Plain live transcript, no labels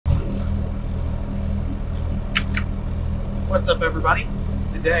What's up, everybody?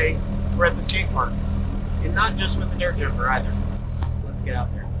 Today we're at the skate park, and not just with the dirt jumper either. Let's get out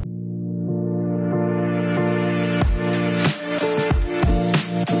there.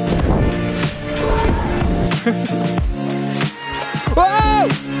 Whoa!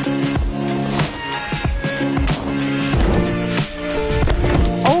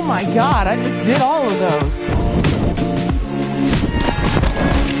 Oh my god, I just did all of those.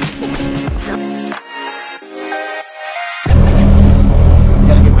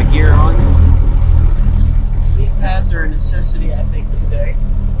 Gotta get my gear on. Knee pads are a necessity, I think, today.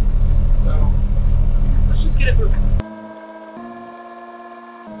 So let's just get it moving.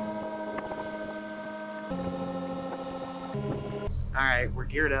 Alright, we're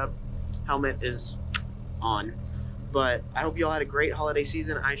geared up. Helmet is on. But I hope you all had a great holiday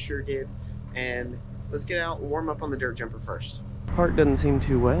season. I sure did. And let's get out and warm up on the dirt jumper first. Park doesn't seem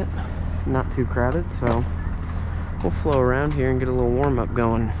too wet, not too crowded, so we'll flow around here and get a little warm up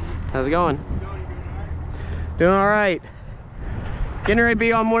going. How's it going? Doing all right. Getting ready to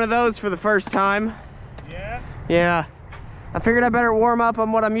be on one of those for the first time. Yeah? Yeah. I figured I better warm up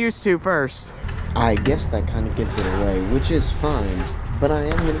on what I'm used to first. I guess that kind of gives it away, which is fine, but I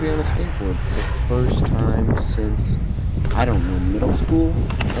am going to be on a skateboard for the first time since, I don't know, middle school,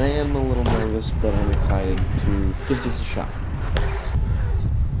 and I am a little nervous, but I'm excited to give this a shot.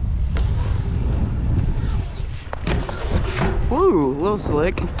 Woo, a little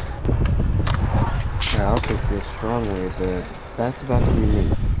slick. I also feel strongly that that's about to be me.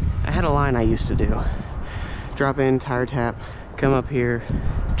 I had a line I used to do. Drop in, tire tap, come up here,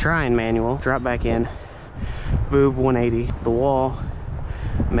 try and manual, drop back in, boob 180, the wall,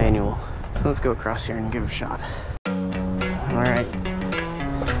 manual. So let's go across here and give it a shot. All right,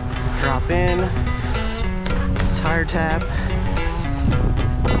 drop in, tire tap,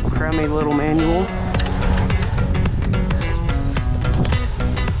 crummy little manual,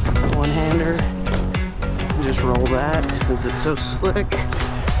 one-hander, just roll that since it's so slick.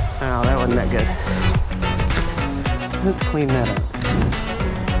 Oh, that wasn't that good. Let's clean that up.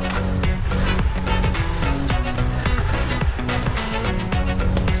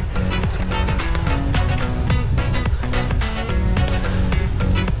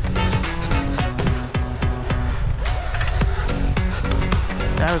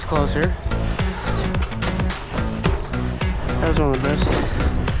 That was closer. That was one of the best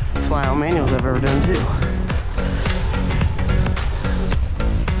fly-out manuals I've ever done too.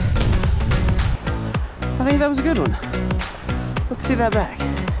 I think that was a good one. Let's see that back.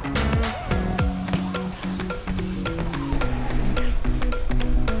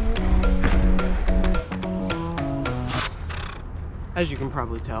 As you can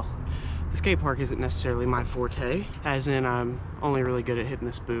probably tell, the skate park isn't necessarily my forte, as in I'm only really good at hitting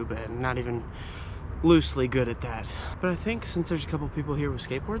this boob and not even loosely good at that. But I think since there's a couple people here with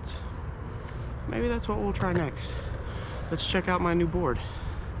skateboards, maybe that's what we'll try next. Let's check out my new board.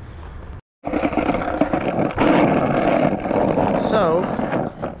 So,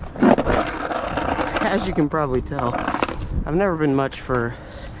 as you can probably tell, I've never been much for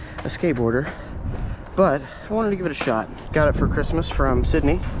a skateboarder, but I wanted to give it a shot. Got it for Christmas from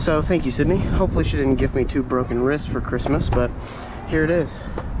Sydney, so thank you, Sydney. Hopefully she didn't give me 2 broken wrists for Christmas, but here it is.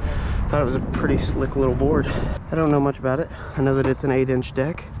 Thought it was a pretty slick little board. I don't know much about it. I know that it's an 8-inch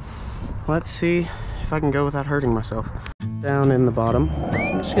deck. Let's see if I can go without hurting myself. Down in the bottom,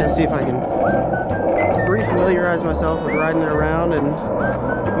 I'm just gonna see if I can refamiliarize myself with riding it around and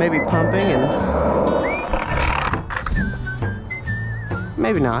maybe pumping, and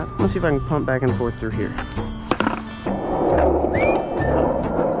maybe not. Let's see if I can pump back and forth through here.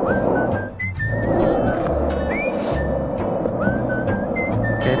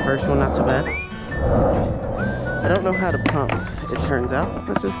 Okay, first one not so bad. I don't know how to pump, it turns out.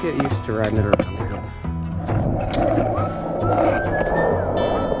 Let's just get used to riding it around here.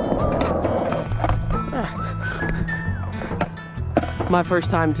 My first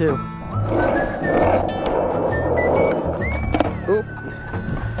time too. Oop.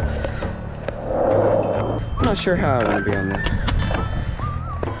 I'm not sure how I want to be on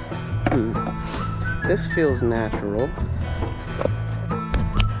this. This feels natural.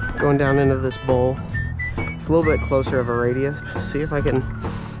 Going down into this bowl. It's a little bit closer of a radius. See if I can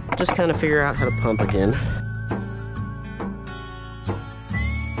just kind of figure out how to pump again.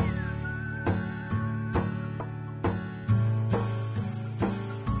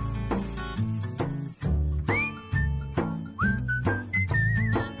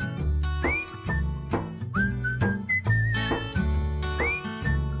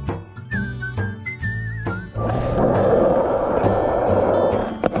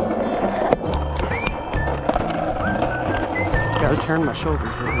 turn my shoulders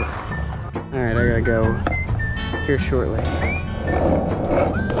with it. All right, I gotta go here shortly.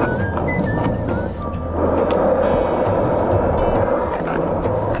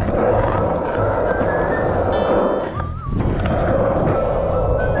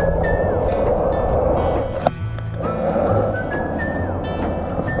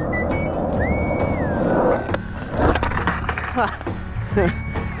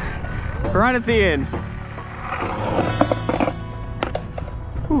 Right at the end.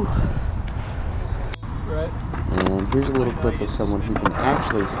 Whew. Right. And here's a little clip of someone who can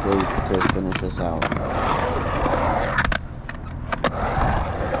actually skate to finish us out.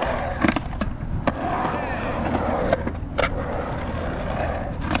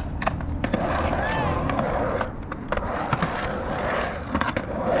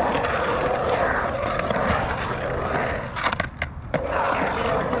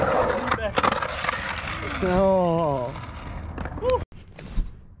 Oh.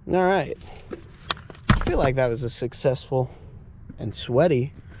 All right. I feel like that was a successful and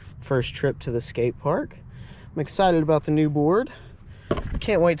sweaty first trip to the skate park. I'm excited about the new board.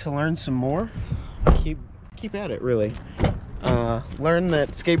 Can't wait to learn some more. Keep at it, really. Learn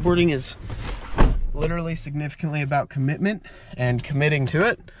that skateboarding is literally significantly about commitment and committing to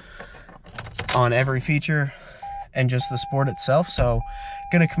it on every feature and just the sport itself. So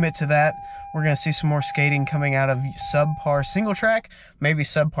gonna commit to that. We're gonna see some more skating coming out of Subpar single track, maybe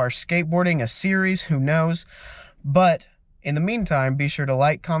Subpar skateboarding, a series, who knows. But in the meantime, be sure to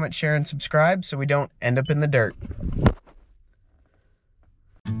like, comment, share, and subscribe so we don't end up in the dirt.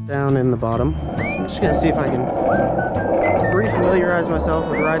 Down in the bottom. I'm just gonna see if I can refamiliarize myself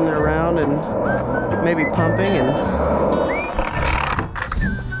with riding it around and maybe pumping, and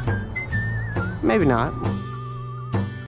maybe not.